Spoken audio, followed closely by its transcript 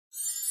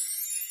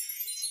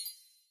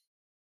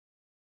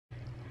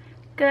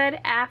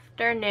Good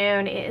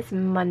afternoon. It is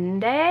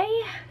Monday,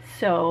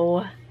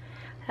 so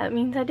that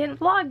means I didn't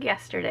vlog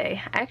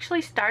yesterday. I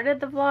actually started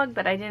the vlog,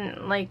 but I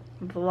didn't like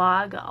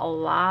vlog a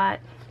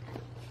lot.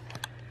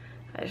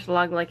 I just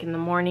vlogged like in the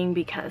morning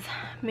because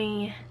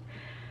me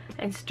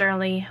and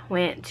Sterling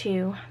went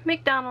to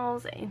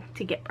McDonald's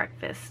to get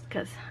breakfast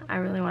because I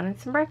really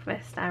wanted some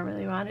breakfast. I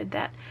really wanted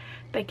that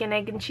bacon,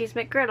 egg, and cheese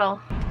McGriddle.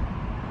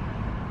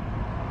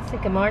 So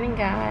good morning,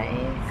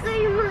 guys.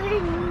 Good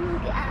morning,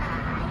 guys.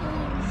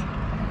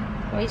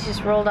 We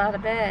just rolled out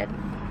of bed,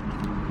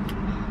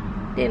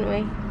 didn't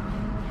we?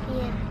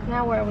 Yeah.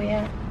 Now where are we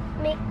at?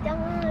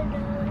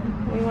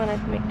 McDonald's. We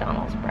wanted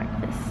McDonald's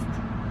breakfast.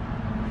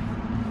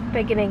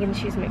 Bacon, egg, and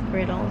cheese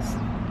McGriddles.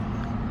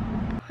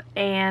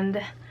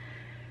 And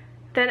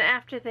then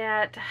after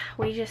that,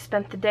 we just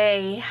spent the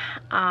day.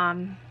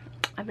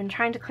 I've been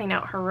trying to clean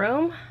out her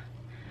room.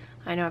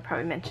 I know I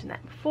probably mentioned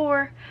that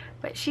before,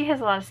 but she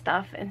has a lot of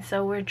stuff, and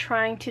so we're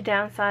trying to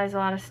downsize a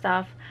lot of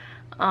stuff.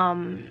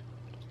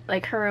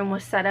 Like her room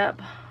was set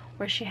up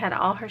where she had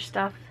all her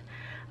stuff,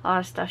 a lot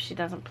of stuff she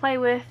doesn't play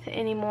with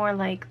anymore,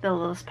 like the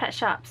little pet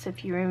shops.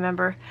 If you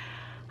remember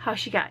how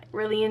she got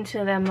really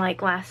into them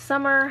like last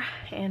summer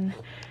and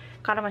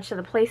got a bunch of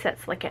the play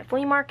sets like at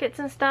flea markets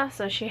and stuff.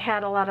 So she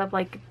had a lot of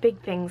like big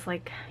things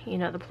like, you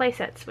know, the play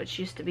sets, which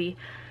used to be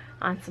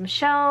on some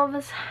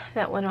shelves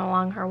that went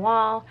along her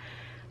wall.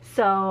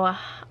 So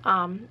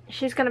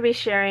she's gonna be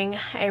sharing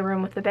a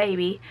room with the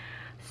baby.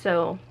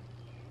 So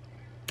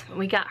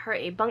we got her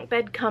a bunk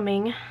bed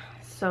coming,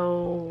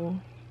 so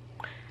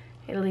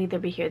it'll either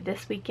be here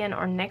this weekend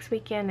or next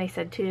weekend. They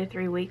said 2 to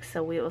 3 weeks,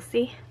 so we will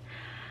see.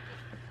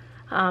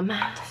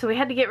 So we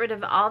had to get rid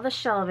of all the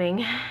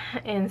shelving,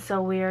 and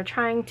so we are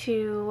trying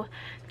to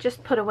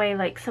just put away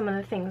like some of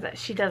the things that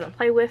she doesn't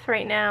play with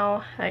right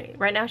now.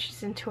 Right now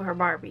she's into her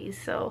Barbies,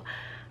 so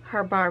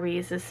her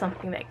Barbies is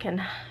something that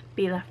can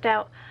be left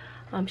out.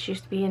 She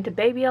used to be into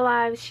Baby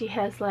Alive. She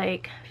has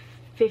like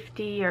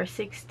 50 or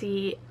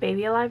 60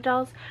 Baby Alive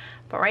dolls,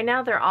 but right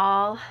now they're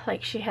all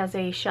like, she has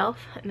a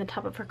shelf in the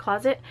top of her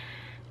closet,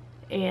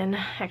 and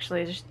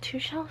actually there's 2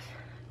 shelves.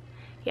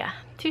 Yeah,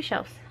 2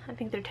 shelves. I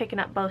think they're taking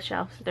up both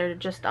shelves. They're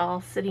just all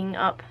sitting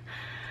up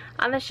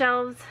on the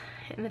shelves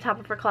in the top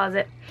of her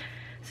closet.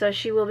 So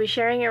she will be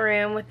sharing a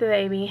room with the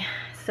baby,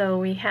 so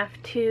we have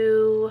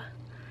to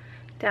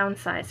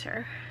downsize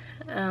her.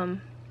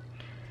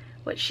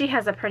 Which she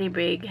has a pretty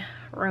big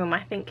room.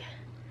 I think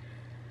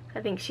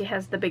she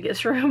has the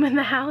biggest room in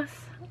the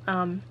house.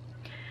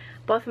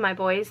 Both of my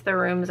boys, their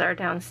rooms are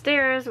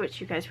downstairs, which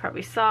you guys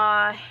probably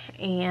saw,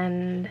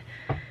 and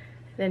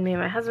then me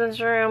and my husband's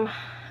room,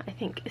 I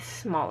think, is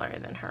smaller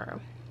than her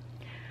room.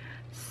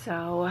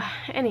 So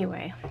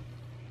anyway,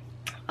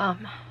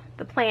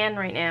 the plan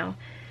right now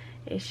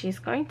is she's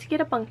going to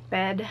get a bunk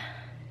bed,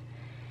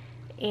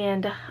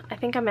 and I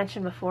think I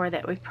mentioned before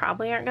that we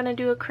probably aren't going to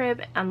do a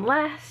crib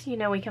unless, you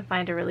know, we can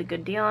find a really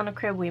good deal on a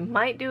crib. We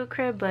might do a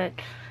crib, but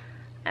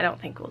I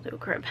don't think we'll do a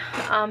crib.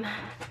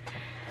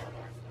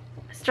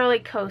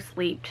 Sterling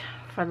co-sleeped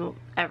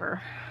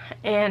forever,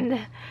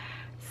 and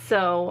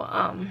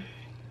so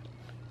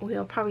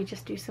we'll probably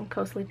just do some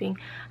co-sleeping.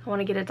 I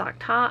want to get a dock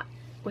tot,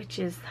 which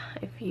is,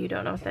 if you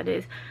don't know what that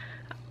is,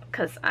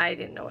 because I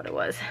didn't know what it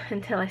was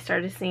until I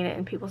started seeing it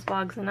in people's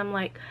blogs, and I'm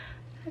like,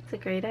 that's a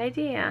great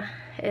idea.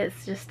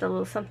 It's just a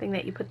little something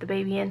that you put the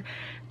baby in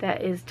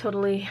that is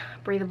totally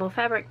breathable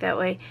fabric. That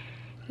way,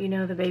 you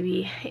know, the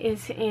baby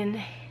is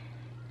in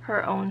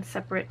her own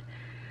separate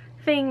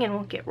thing and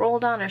won't get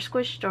rolled on or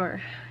squished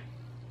or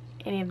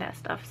any of that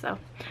stuff. So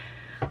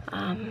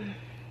and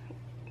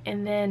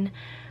then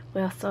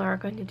we also are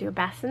going to do a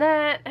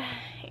bassinet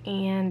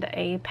and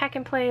a pack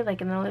and play,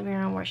 like in the living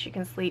room, where she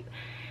can sleep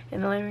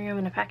in the living room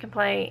in a pack and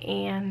play,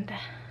 and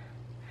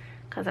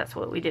because that's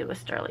what we did with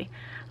Sterling.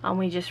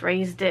 We just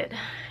raised it.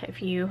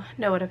 If you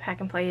know what a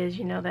pack and play is,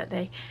 you know that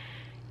they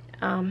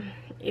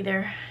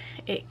either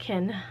it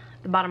can,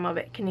 the bottom of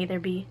it can either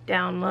be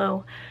down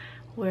low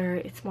where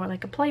it's more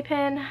like a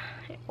playpen,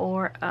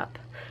 or up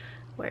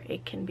where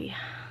it can be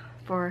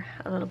for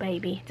a little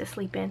baby to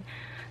sleep in.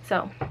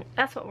 So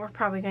that's what we're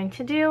probably going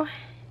to do.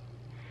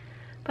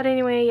 But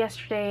anyway,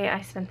 yesterday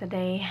I spent the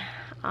day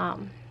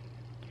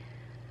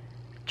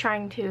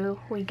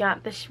we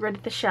got rid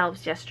of the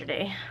shelves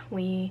yesterday.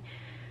 We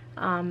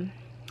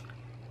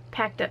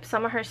packed up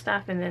some of her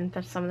stuff, and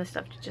then some of the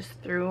stuff just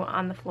threw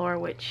on the floor,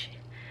 which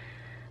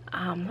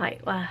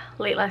like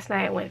late last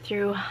night I went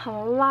through a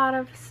lot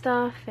of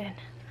stuff, and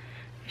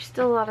there's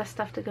still a lot of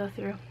stuff to go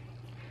through.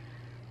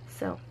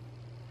 So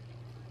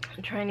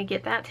I'm trying to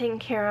get that taken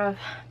care of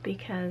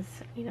because,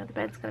 you know, the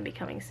bed's gonna be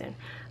coming soon.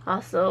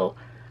 Also,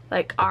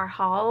 like our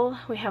hall,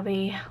 we have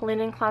a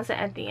linen closet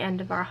at the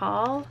end of our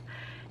hall,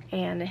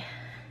 and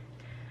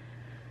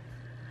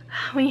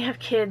when you have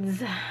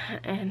kids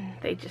and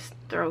they just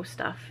throw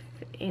stuff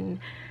in,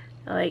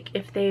 like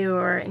if they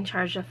were in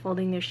charge of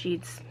folding their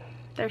sheets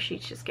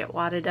just get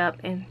wadded up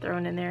and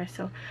thrown in there.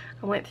 So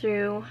I went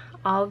through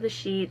all of the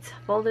sheets,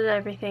 folded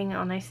everything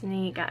all nice and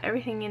neat, got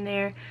everything in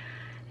there,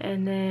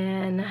 and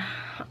then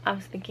I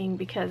was thinking,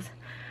 because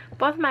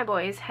both my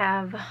boys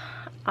have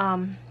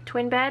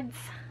twin beds.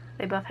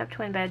 They both have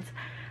twin beds,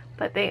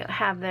 but they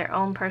have their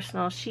own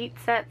personal sheet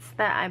sets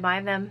that I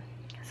buy them.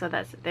 So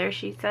that's their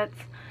sheet sets.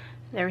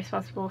 They're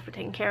responsible for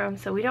taking care of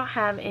them. So we don't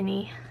have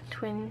any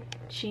twin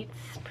sheets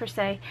per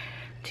se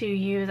to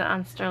use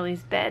on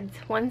Sterling's beds.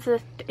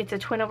 It's a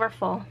twin over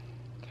full.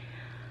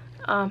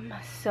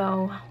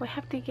 So we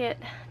have to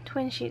get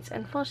twin sheets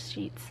and full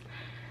sheets.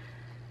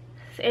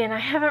 And I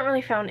haven't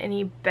really found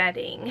any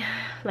bedding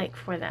like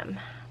for them.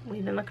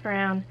 We've been looking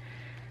around.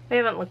 We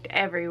haven't looked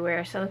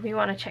everywhere, so we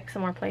want to check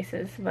some more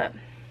places. But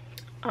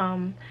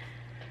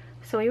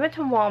so we went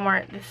to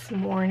Walmart this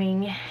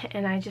morning,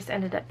 and I just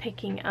ended up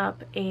picking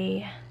up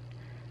a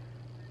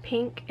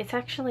pink. It's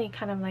actually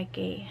kind of like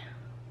a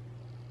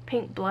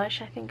pink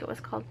blush, I think it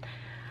was called.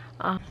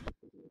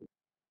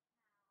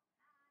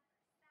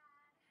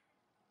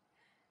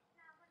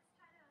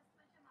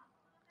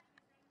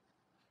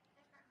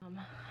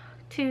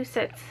 Two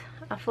sets,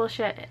 a full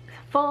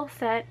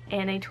set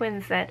and a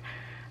twin set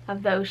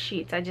of those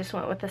sheets. I just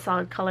went with the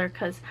solid color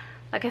because,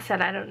 like I said,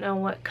 I don't know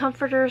what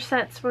comforter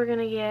sets we're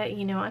gonna get.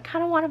 You know, I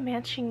kind of want a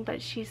matching, but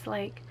she's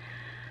like,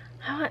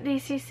 I want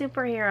DC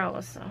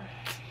superheroes, so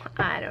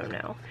I don't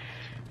know.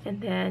 And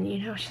then,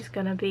 you know,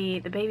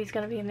 the baby's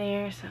gonna be in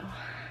there, so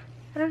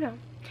I don't know.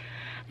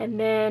 And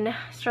then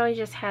Sterling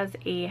just has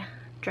a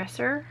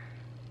dresser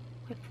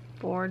with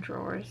 4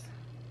 drawers,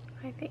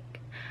 I think.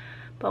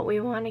 But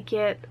we want to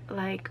get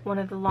like one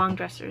of the long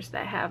dressers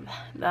that have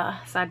the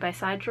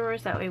side-by-side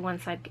drawers. That way one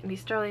side can be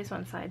Sterling's,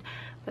 one side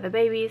for the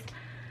babies.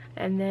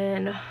 And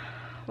then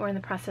we're in the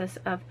process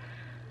of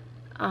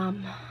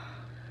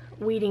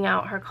weeding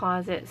out her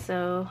closet.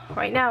 So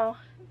right now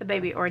the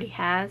baby already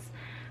has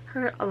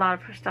a lot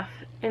of her stuff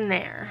in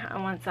there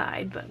on one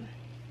side, but I'm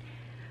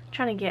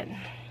trying to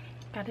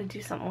gotta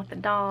do something with the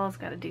dolls,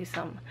 gotta do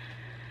some,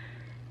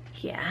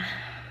 yeah.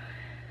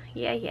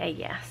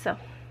 So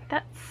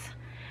that's.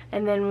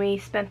 And then we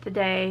spent the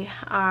day,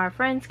 our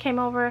friends came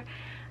over.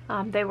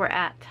 They were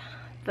at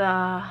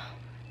the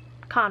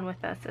con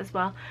with us as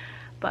well.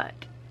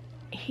 But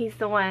he's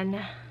the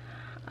one,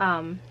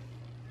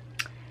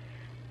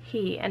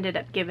 he ended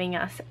up giving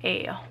us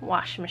a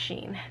wash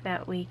machine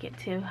that we get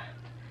to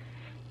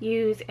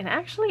use. And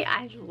actually,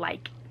 I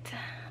like it.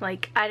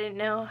 Like,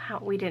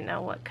 we didn't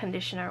know what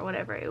conditioner or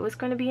whatever it was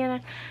going to be in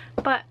it.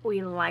 But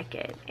we like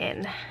it,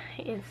 and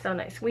it's so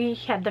nice. We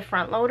had the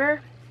front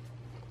loader.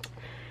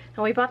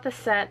 And we bought the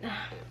set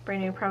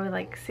brand new probably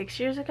like 6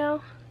 years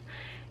ago,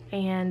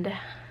 and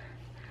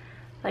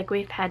like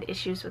we've had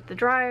issues with the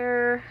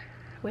dryer.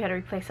 We had to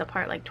replace a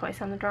part like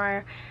twice on the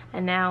dryer,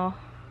 and now,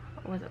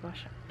 was it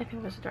washer? I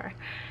think it was a dryer.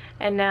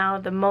 And now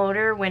the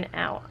motor went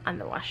out on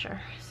the washer.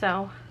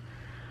 So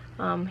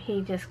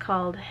he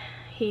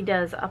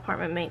does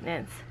apartment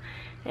maintenance,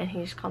 and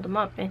he just called him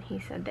up and he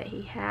said that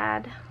he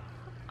had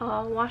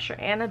a washer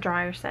and a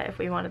dryer set if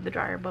we wanted the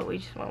dryer, but we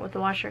just went with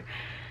the washer.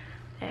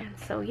 And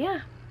so yeah.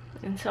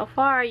 And so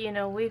far, you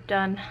know, we've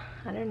done,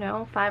 I don't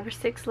know, 5 or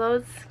 6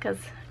 loads because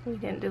we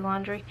didn't do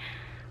laundry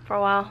for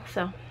a while.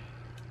 So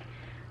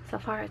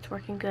far it's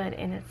working good,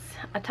 and it's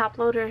a top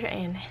loader,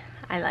 and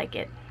I like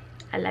it.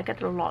 I like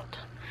it a lot.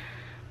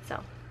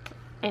 So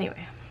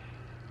anyway,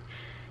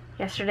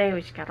 yesterday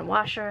we just got a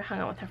washer, hung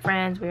out with our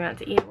friends. We went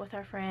to eat with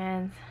our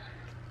friends,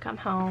 come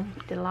home,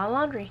 did a lot of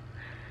laundry.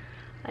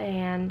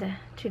 And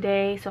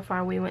today, so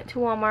far, we went to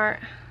Walmart.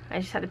 I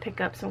just had to pick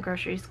up some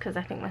groceries because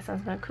I think my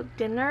son's gonna cook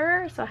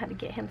dinner, so I had to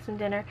get him some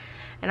dinner.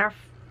 And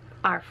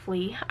our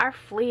flea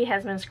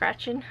has been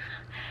scratching.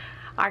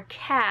 Our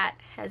cat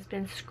has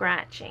been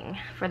scratching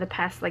for the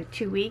past like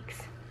 2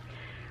 weeks,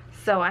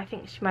 so I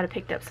think she might have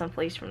picked up some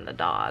fleas from the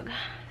dog.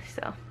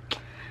 So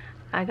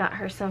I got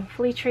her some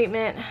flea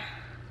treatment,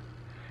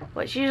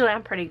 which usually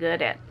I'm pretty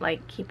good at,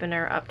 like keeping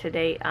her up to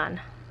date on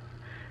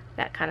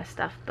that kind of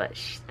stuff. But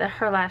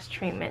her last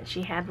treatment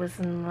she had was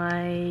in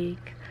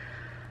like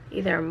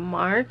either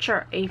March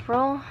or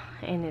April,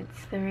 and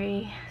it's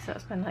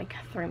it's been like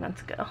 3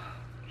 months ago.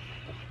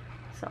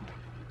 So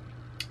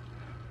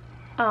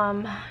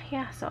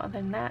yeah, so other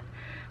than that,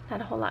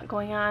 not a whole lot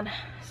going on.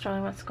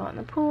 Sterling wants to go out in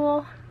the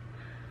pool.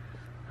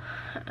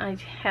 I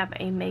have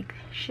a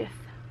makeshift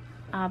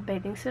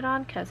bathing suit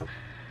on because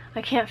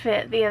I can't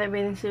fit the other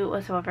bathing suit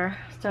whatsoever.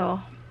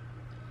 So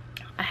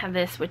I have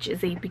this, which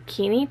is a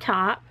bikini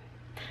top,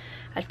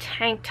 a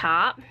tank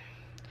top,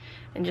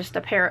 and just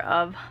a pair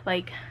of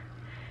like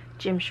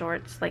gym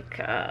shorts, like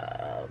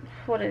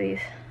what are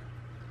these?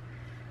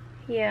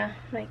 Yeah,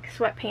 like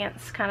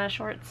sweatpants kind of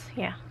shorts.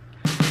 Yeah.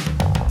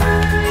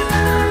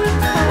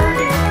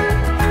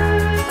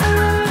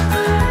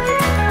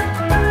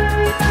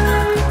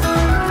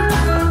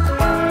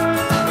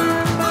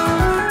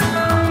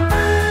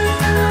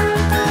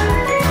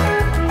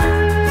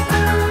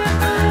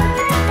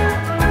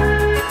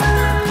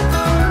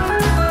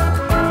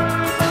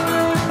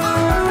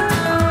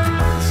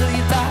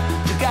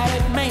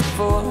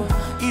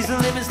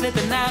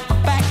 Slipping out the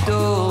back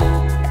door,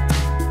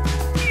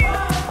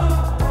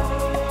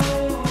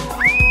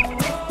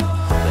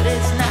 but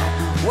it's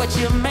not what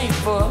you're made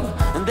for,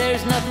 and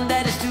there's nothing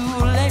that is too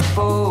late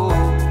for.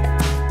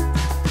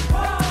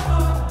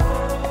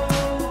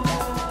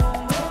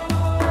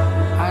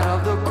 Out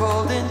of the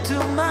cold into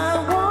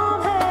my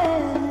warm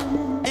hand,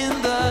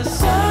 in the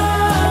sun,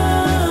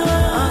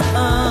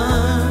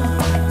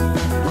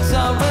 it's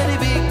already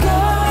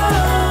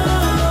begun.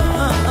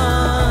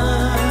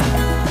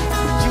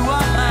 You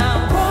are my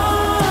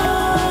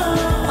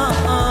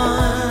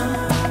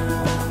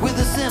one, with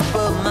a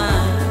simple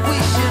mind. We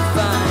should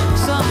find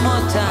some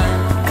more time.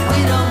 We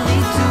don't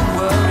need to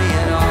worry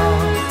at all.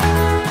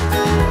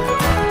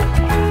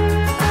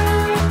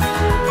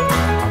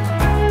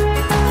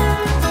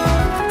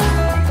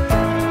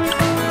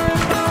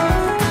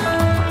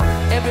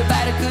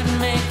 Everybody couldn't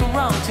make a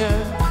wrong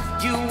turn.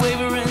 You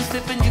waver and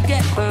slip and you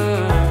get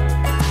burned.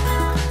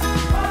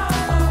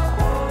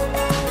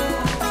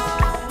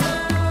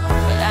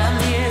 But I'm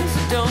here, so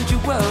don't you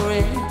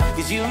worry,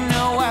 'cause you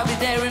know I'll be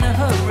there in a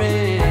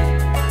hurry.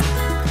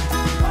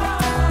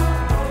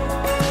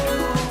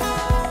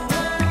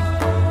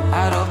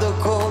 Out of the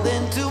cold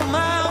into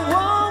my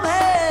warm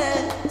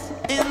hands,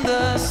 in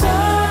the sun,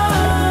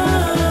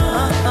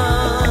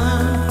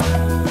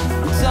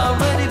 it's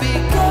already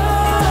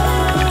begun.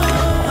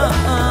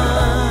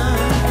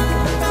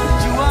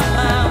 You are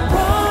my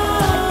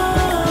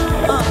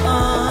one.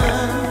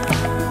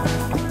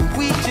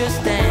 We just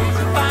dance,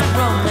 find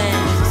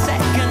romance, a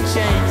second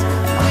chance.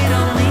 We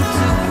don't need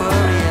to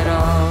worry at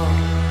all.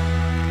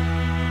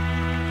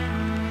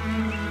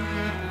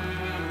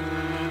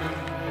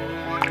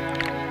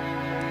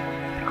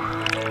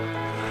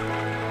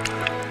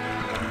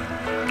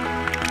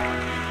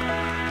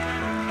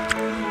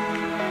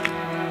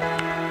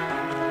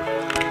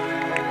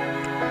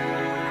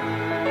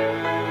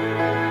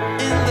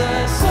 In the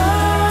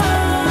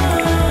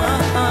sun,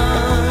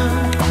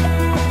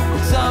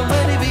 it's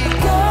already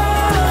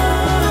begun.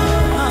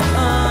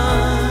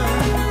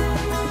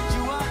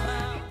 You are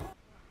my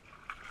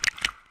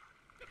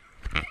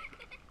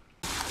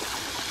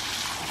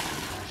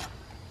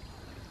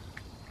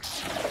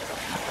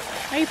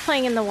Are you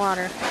playing in the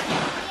water?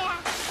 Yeah.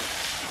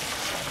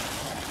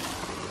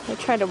 I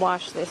tried to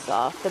wash this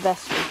off the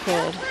best we could.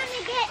 I want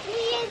to get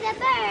me as a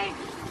bird.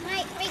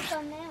 Might make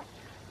them out.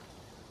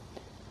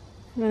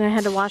 And then I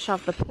had to wash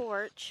off the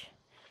porch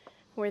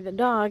where the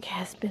dog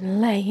has been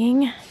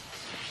laying. I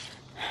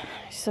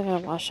still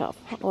gotta wash off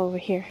all over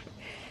here.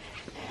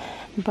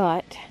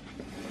 But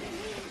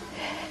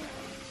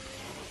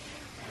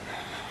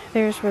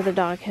there's where the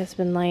dog has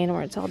been laying,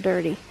 where it's all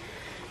dirty.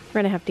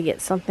 We're gonna have to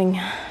get something,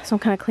 some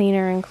kind of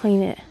cleaner, and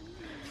clean it.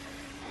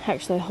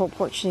 Actually, the whole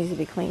porch needs to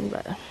be cleaned,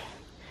 but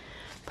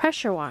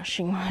pressure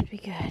washing would be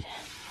good.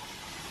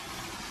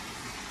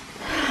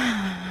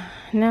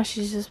 Now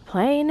she's just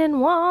playing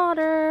in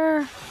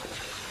water.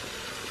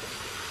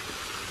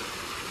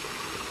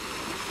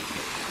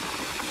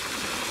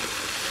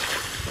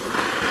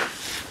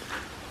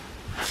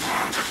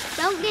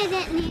 Don't get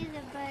it, Nina.